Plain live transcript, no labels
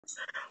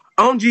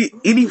OMG,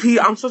 EDP,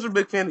 I'm such a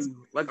big fan of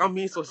you. Like, I'm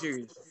being so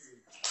serious.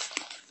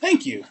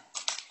 Thank you.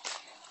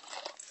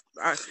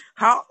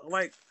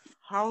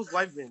 How's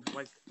life been?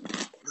 Like,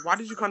 why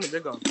did you come to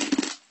Big O?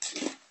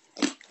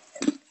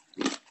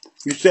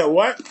 You said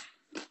what?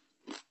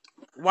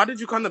 Why did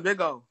you come to Big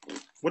O?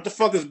 What the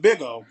fuck is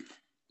Big O?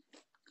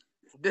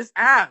 This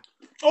app.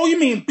 Oh, you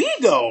mean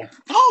Bigo?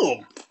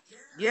 Oh,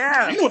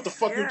 Yeah. I know what the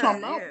fuck you're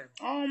talking about.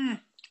 Yeah.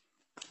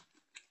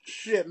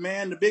 Shit,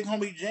 man. The big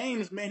homie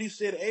James, man, he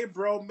said, "Hey,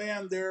 bro,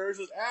 man, there's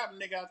this app,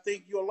 nigga. I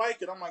think you'll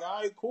like it." I'm like,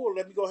 "All right, cool.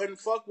 Let me go ahead and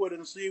fuck with it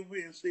and see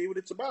what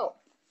it's about."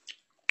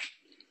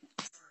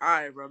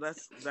 Alright, bro.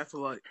 That's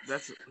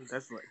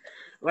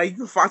like you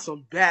can find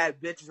some bad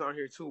bitches on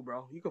here too,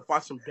 bro. You can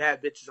find some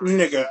bad bitches on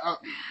here.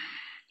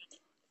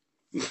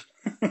 Nigga,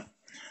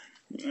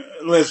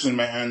 listen,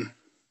 man.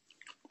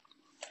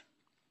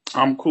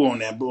 I'm cool on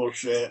that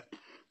bullshit.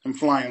 I'm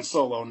flying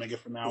solo, nigga,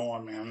 from now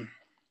on, man.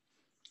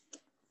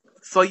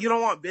 So you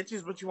don't want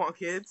bitches, but you want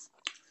kids?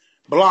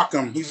 Block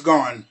him. He's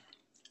gone.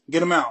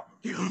 Get him out.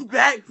 You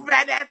fat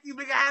nasty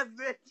big ass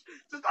bitch.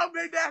 Just don't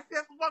make nasty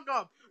ass fuck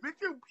up. Bitch,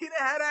 you peanut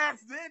head ass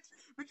bitch.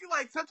 Bitch, you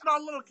like touching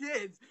on little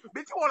kids.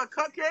 Bitch, you want a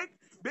cupcake?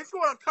 Bitch, you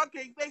want a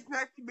cupcake face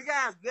nasty big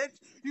ass bitch.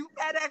 You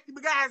fat nasty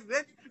big ass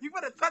bitch. You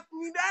finna touch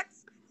me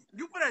next?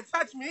 You finna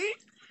touch me?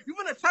 You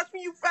finna touch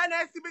me, you fat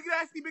nasty big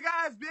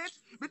ass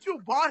bitch? Bitch, you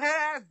bald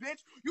head ass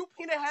bitch. You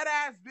peanut head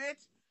ass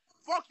bitch.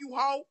 Fuck you,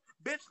 hoe.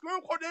 Bitch, screw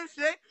record this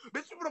shit.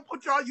 Bitch, you gonna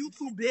put you on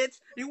YouTube, bitch.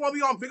 You won't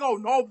be on Big O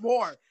no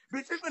more.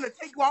 Bitch, it's gonna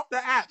take you off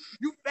the app.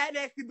 You fat,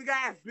 nasty, big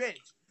ass bitch.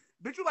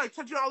 Bitch, you like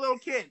touching on little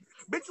kids.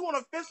 Bitch, you want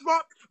a fist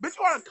bump? Bitch,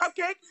 you want a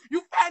cupcake?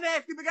 You fat,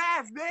 nasty, big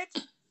ass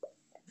bitch.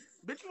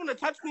 Bitch, you wanna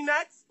touch me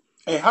next?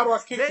 Hey, how do I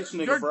kick Bitch, this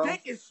nigga, your bro?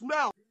 dick is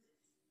smelled.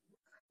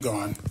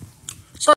 Gone.